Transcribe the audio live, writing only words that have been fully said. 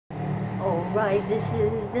Right, this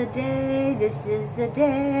is the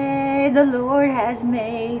day the Lord has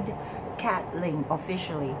made. Catling,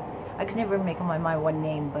 officially. I could never make up my mind one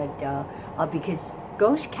name, but because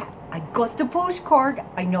Gjost Cat, I got the postcard.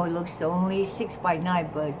 I know it looks only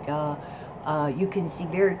 6x9, but you can see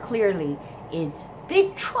very clearly it's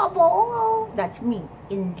Big Trouble. That's me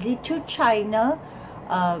in Little China.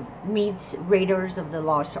 Meets Raiders of the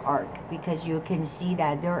Lost Ark, because you can see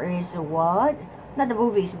that there is a what? Not the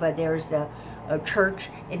movies, but there's a church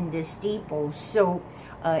in the steeple. So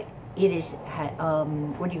it is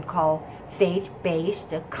what do you call,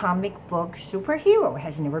 faith-based comic book superhero. It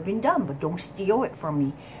has never been done, but don't steal it from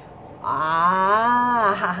me.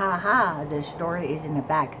 Ah, ha ha ha. The story is in the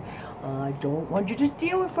back. I don't want you to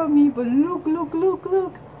steal it from me, but look, look, look,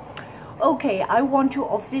 look. Okay, I want to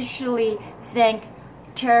officially thank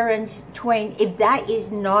Terrence Twain. If that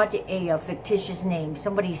is not a fictitious name,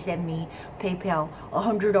 somebody sent me PayPal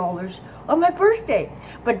 $100 on my birthday.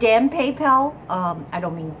 But damn PayPal, I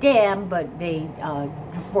don't mean damn, but they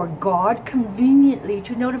forgot conveniently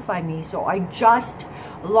to notify me. So I just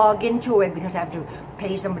log into it because I have to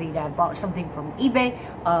pay somebody that bought something from eBay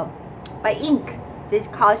by ink. This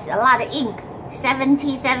costs a lot of ink.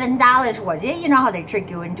 $77 was it? You know how they trick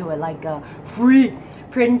you into it, like a free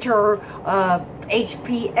printer,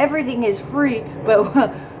 HP, everything is free,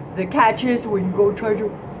 but the catch is when you go try to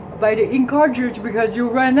buy the ink cartridge, because you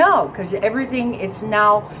run out, because everything is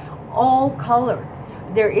now all color.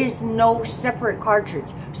 There is no separate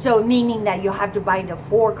cartridge, so meaning that you have to buy the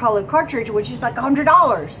 4-color cartridge, which is like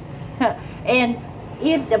 $100. And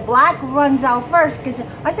if the black runs out first, because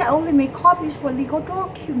I said I only make copies for legal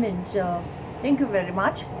documents. Thank you very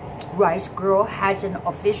much. Rice Girl has an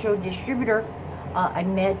official distributor. I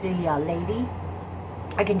met the lady.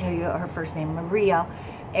 I can tell you her first name, Maria,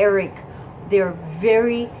 Eric. They're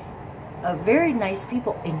very nice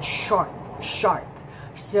people and sharp.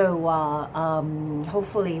 So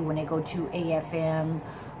hopefully when I go to AFM,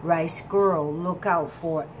 Rice Girl, look out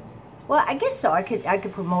for. Well, I guess so. I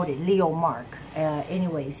could promote it. Leo Mark.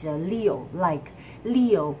 Anyways, Leo, like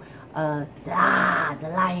Leo, the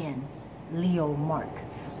lion, Leo Mark,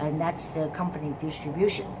 and that's the company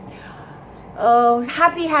distribution.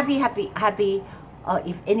 Happy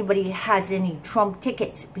if anybody has any Trump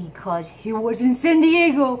tickets, because he was in San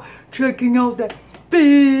Diego checking out that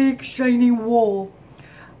big shiny wall.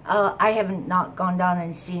 I have not gone down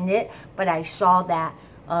and seen it, but I saw that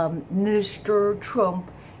Mr.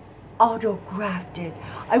 Trump autographed it.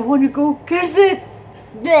 I want to go kiss it.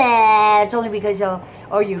 It's only because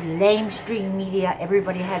all you lamestream media,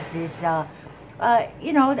 everybody has this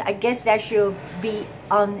you know, I guess that should be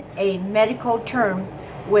on a medical term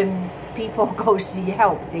when people go see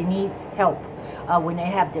help. They need help when they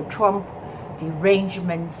have the Trump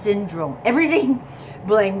derangement syndrome. Everything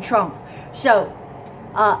blame Trump. So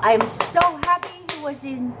I'm so happy he was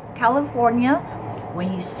in California.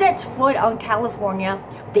 When he sets foot on California,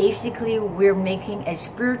 basically we're making a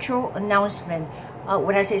spiritual announcement.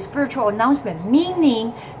 When I say spiritual announcement,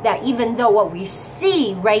 meaning that even though what we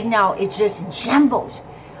see right now, it's just in shambles.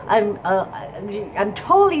 I'm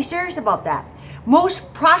totally serious about that.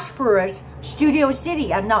 Most prosperous studio city.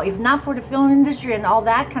 Now, if not for the film industry and all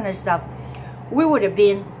that kind of stuff, we would have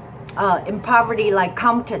been in poverty like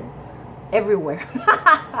Compton, everywhere.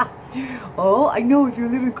 Oh, I know if you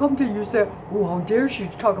live in Compton, you say, oh, how dare she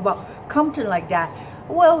talk about Compton like that.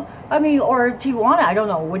 Well, I mean, or Tijuana, I don't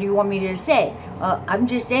know. What do you want me to say? I'm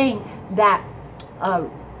just saying that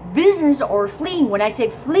business or fleeing, when I say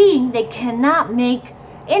fleeing, they cannot make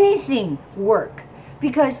anything work,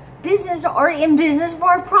 because business are in business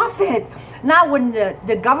for a profit. Not when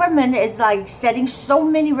the government is like setting so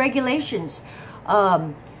many regulations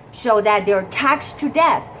so that they're taxed to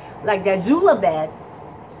death. Like that Zula bed.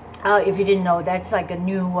 If you didn't know, that's like a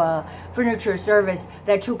new furniture service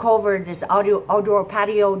that took over this outdoor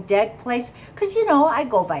patio deck place. Because, you know, I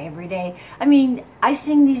go by every day. I mean, I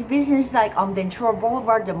seen these businesses like on Ventura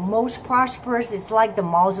Boulevard, the most prosperous. It's like the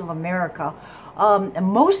malls of America. The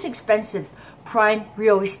most expensive prime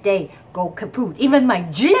real estate go kaput. Even my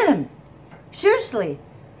gym, seriously,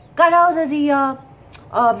 got out of the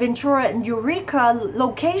Ventura and Eureka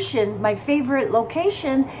location, my favorite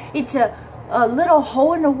location. It's a little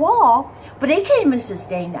hole in the wall, but they can't even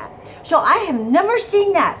sustain that. So I have never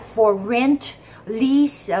seen that for rent,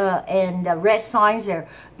 lease, and red signs there.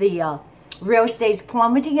 The real estate's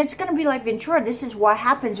plummeting. It's going to be like Ventura. This is what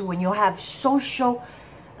happens when you have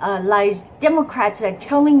socialized Democrats that are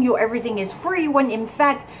telling you everything is free, when in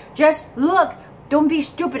fact, just look, don't be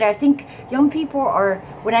stupid. I think young people are,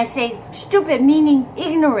 when I say stupid, meaning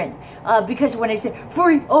ignorant, because when I say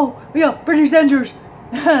free, oh yeah, Bernie Sanders,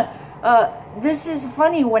 this is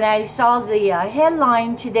funny. When I saw the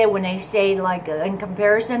headline today, when they say like in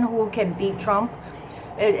comparison who can beat Trump,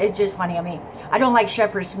 it's just funny. I mean, I don't like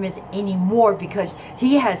Shepard Smith anymore because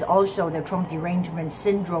he has also the Trump derangement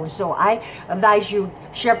syndrome. So I advise you,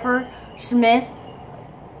 Shepard Smith,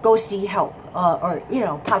 go see help, or you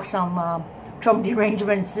know, pop some Trump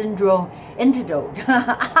derangement syndrome antidote.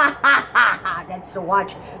 That's to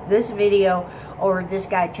watch this video, or this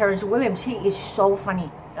guy Terrence Williams. He is so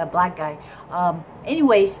funny, a black guy.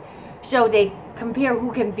 Anyways, so they compare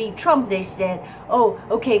who can beat Trump. They said, oh,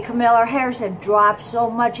 okay, Kamala Harris had dropped so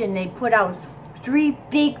much, and they put out 3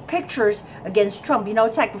 big pictures against Trump. You know,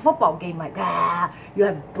 it's like a football game. Like, you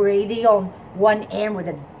have Brady on one end with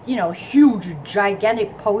a, you know, huge,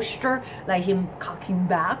 gigantic poster, like him cocking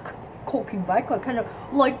back. I kind of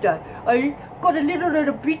like that. I got a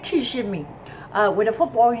little British in me. With a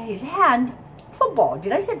football in his hand. Football.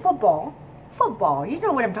 Did I say football? Football. You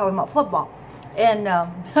know what I'm talking about. Football. And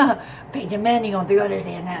Peyton Manning on the other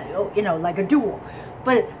hand. You know, like a duel.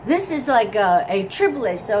 But this is like a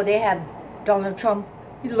triplet. So they have Donald Trump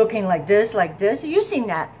looking like this, like this. You've seen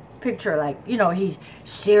that picture, like, you know, he's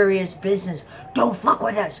serious business. Don't fuck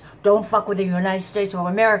with us. Don't fuck with the United States of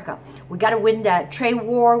America. We got to win that trade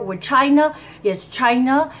war with China. Yes,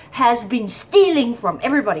 China has been stealing from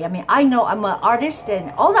everybody. I mean, I know I'm an artist,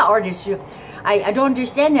 and all the artists, I don't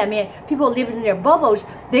understand that. I mean, people live in their bubbles.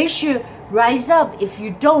 They should rise up. If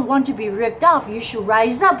you don't want to be ripped off, you should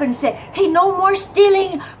rise up and say, hey, no more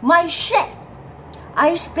stealing my shit.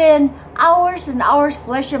 I spend hours and hours,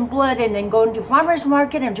 flesh and blood, and then going to farmer's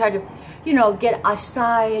market and try to, you know, get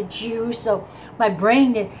acai juice. So my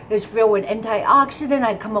brain is filled with antioxidant.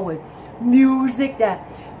 I come up with music that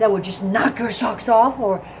would just knock your socks off,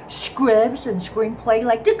 or scripts and screenplay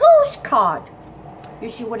like the Gjost Cat. You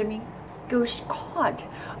see what I mean? Gjost Cat.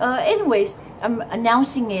 Anyways, I'm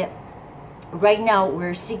announcing it right now.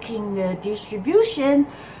 We're seeking the distribution.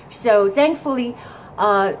 So thankfully,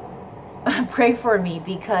 pray for me,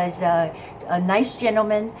 because a nice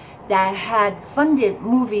gentleman that had funded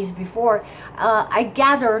movies before, I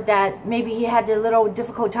gathered that maybe he had a little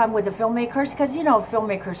difficult time with the filmmakers, because, you know,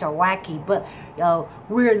 filmmakers are wacky, but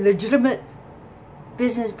we're legitimate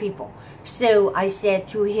business people. So I said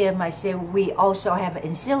to him, I said, we also have an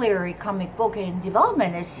ancillary comic book in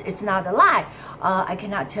development. It's not a lie. I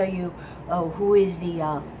cannot tell you who is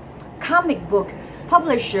the comic book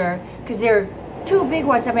publisher, because they're 2 big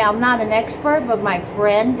ones. I mean, I'm not an expert, but my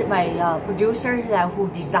friend, my producer who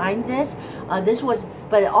designed this,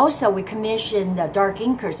 but also we commissioned the Dark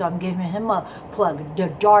Inker, so I'm giving him a plug. The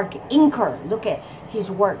Dark Inker, look at his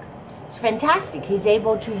work. It's fantastic. He's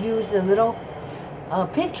able to use the little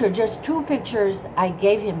picture, just 2 pictures I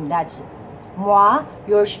gave him. That's moi,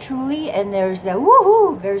 yours truly, and there's the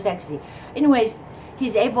woohoo, very sexy. Anyways,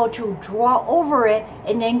 he's able to draw over it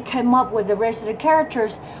and then come up with the rest of the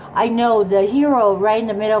characters. I know the hero right in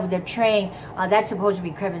the middle of the train, that's supposed to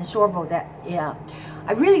be Kevin Sorbo. Yeah,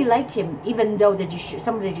 I really like him, even though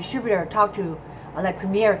some of the distributor talked to like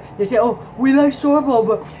Premiere, they say, oh, we like Sorbo,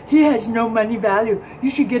 but he has no money value. You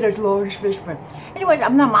should get us Lawrence Fishburne. Anyways,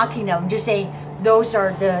 I'm not mocking them. I'm just saying those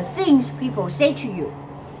are the things people say to you.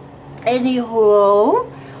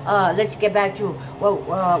 Anywho, let's get back to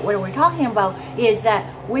what we're talking about, is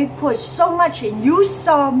that we put so much in. You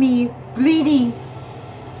saw me bleeding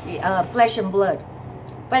flesh and blood.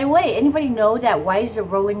 By the way, anybody know that why is the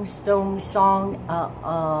Rolling Stones song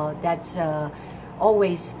that's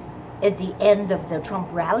always at the end of the Trump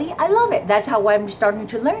rally? I love it. That's how I'm starting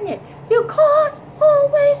to learn it. You can't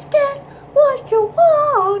always get what you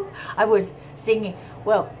want. I was singing,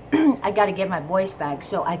 well, I got to get my voice back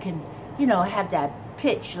so I can, you know, have that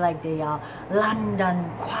pitch like the London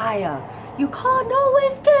choir. You can't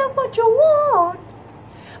always get what you want,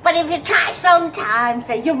 but if you try sometimes,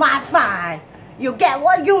 then you might find you get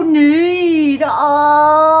what you need.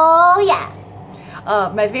 Oh yeah.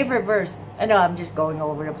 My favorite verse, I know I'm just going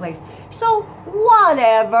all over the place, so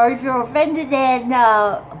whatever. If you're offended, then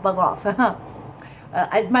bug off.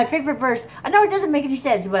 My favorite verse, I know it doesn't make any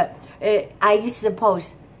sense, but I suppose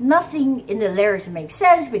nothing in the lyrics makes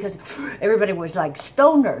sense, because everybody was like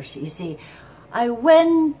stoners, you see. I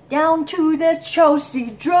went down to the Chelsea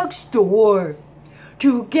drugstore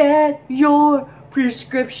to get your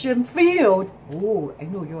prescription filled. Oh, I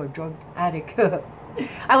know you're a drug addict.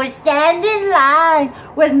 I was standing in line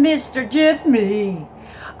with Mr. Jimmy,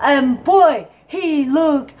 and boy, he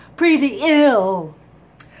looked pretty ill.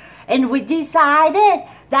 And we decided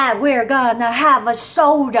that we're gonna have a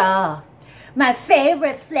soda. My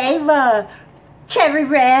favorite flavor, cherry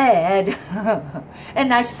red.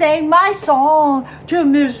 And I sang my song to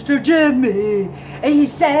Mr. Jimmy, and he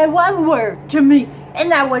said one word to me,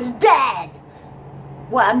 and I was dead.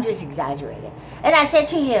 Well, I'm just exaggerating. And I said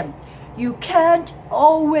to him, you can't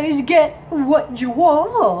always get what you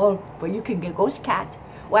want, but you can get Gjost Cat.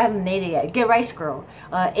 Well, I haven't made it yet. Get Rice Girl.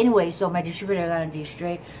 Anyway, so my distributor got to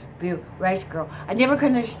distribute Rice Girl. I never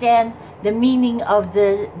could understand the meaning of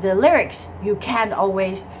the lyrics. You can't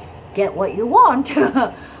always get what you want.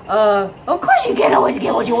 Of course you can't always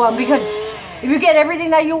get what you want, because if you get everything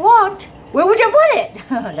that you want, where would you put it?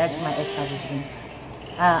 That's my ex-husband.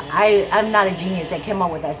 I'm not a genius. I came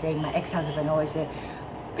up with that saying. My ex-husband always said,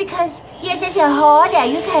 because you're such a hoarder,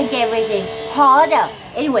 you can't get everything. Hoarder.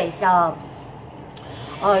 Anyways, so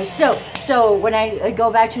when I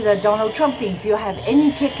go back to the Donald Trump thing, if you have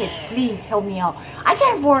any tickets, please help me out. I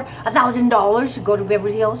can't afford $1,000 to go to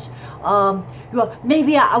Beverly Hills.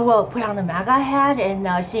 Maybe I will put on a MAGA hat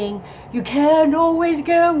and sing, you can't always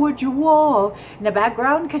get what you want in the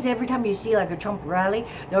background, because every time you see like a Trump rally,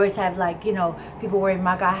 they always have like, you know, people wearing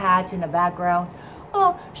MAGA hats in the background.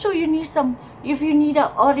 Oh, so you need some, if you need an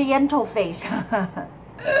Oriental face.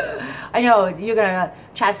 I know you're gonna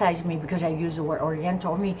chastise me because I use the word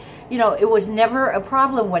Oriental. I mean, you know, it was never a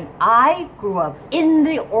problem when I grew up in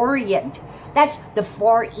the Orient. That's the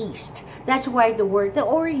Far East. That's why the word the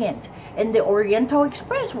Orient. And the Oriental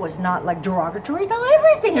Express was not like derogatory. No,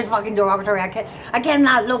 everything is fucking derogatory. I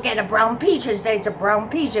cannot look at a brown peach and say it's a brown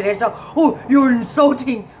peach and it's a, oh, you're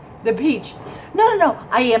insulting the peach. No,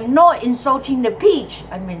 I am not insulting the peach.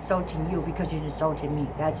 I'm insulting you because you insulted me.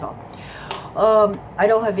 That's all. I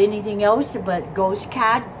don't have anything else but Gjost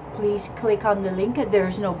Cat. Please click on the link.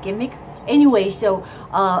 There's no gimmick. Anyway, so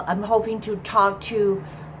I'm hoping to talk to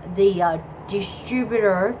the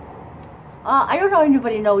distributor. I don't know if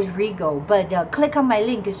anybody knows Rigo, but click on my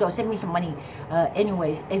link, so send me some money.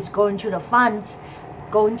 Anyways, it's going to the funds.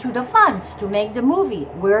 Going to the funds to make the movie.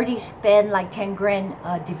 We already spent like 10 grand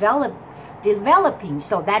developing,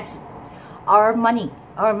 so that's our money.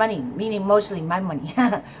 Our money, meaning mostly my money.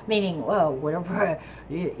 Meaning, well, whatever,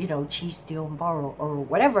 you know, cheat, steal, and borrow, or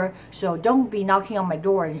whatever. So don't be knocking on my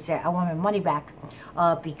door and say, I want my money back,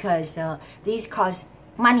 because these cost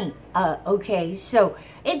money. Okay, so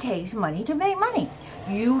it takes money to make money.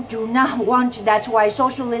 You do not want to, that's why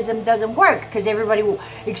socialism doesn't work, because everybody will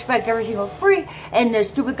expect everything for free, and the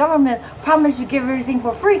stupid government promises to give everything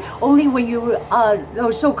for free only when you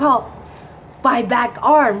so-called buy back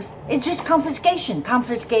arms. It's just confiscation.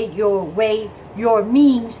 Confiscate your way, your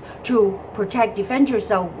means to protect, defend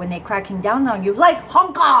yourself when they're cracking down on you, like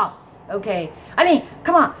Hong Kong. Okay, I mean,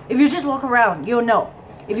 come on, if you just look around, you'll know.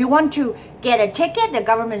 If you want to get a ticket, the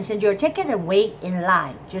government sends you a ticket and wait in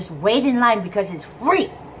line. Just wait in line because it's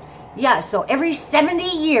free. Yeah, so every 70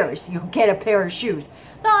 years you get a pair of shoes.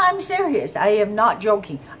 No, I'm serious. I am not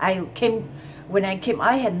joking. When I came,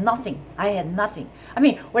 I had nothing. I had nothing. I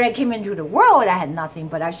mean, when I came into the world, I had nothing,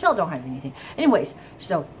 but I still don't have anything. Anyways,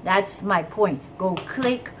 so that's my point. Go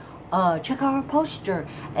click, check out our poster.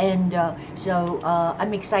 And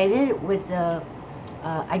I'm excited with,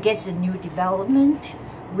 I guess, the new development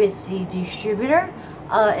with the distributor,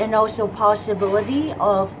 and also possibility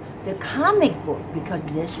of the comic book, because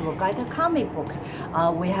this looks like a comic book.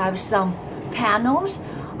 We have some panels.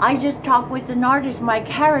 I just talked with an artist, Mike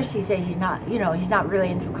Harris. He said he's not, you know, he's not really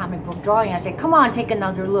into comic book drawing. I said, come on, take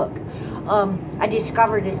another look. I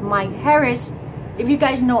discovered this Mike Harris. If you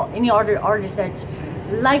guys know any other artist that's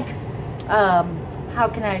like, how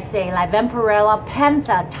can I say, like Vampirella,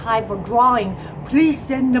 Panther type of drawing, please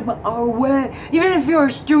send them our way. Even if you're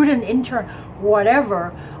a student, intern,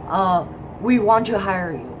 whatever, we want to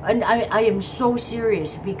hire you. And I am so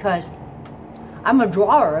serious, because I'm a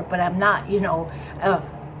drawer, but I'm not, you know,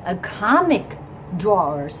 a comic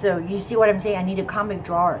drawer. So you see what I'm saying? I need a comic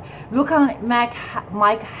drawer. Look on Mike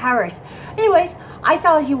Harris. Anyways, I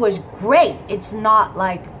thought he was great. It's not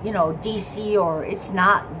like, you know, DC, or it's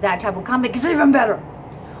not that type of comic. It's even better.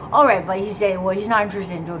 All right, but he said, well, he's not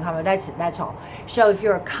interested in doing comic. That's all. So if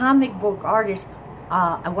you're a comic book artist,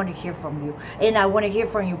 I want to hear from you. And I want to hear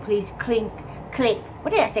from you. Please click. What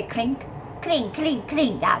did I say? Clink, clink,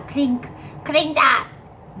 that, clink that.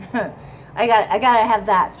 I gotta have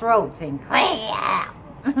that throat thing.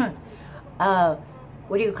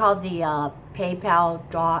 What do you call the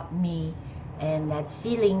PayPal.me, and that's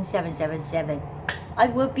ceiling777. I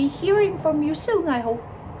will be hearing from you soon, I hope.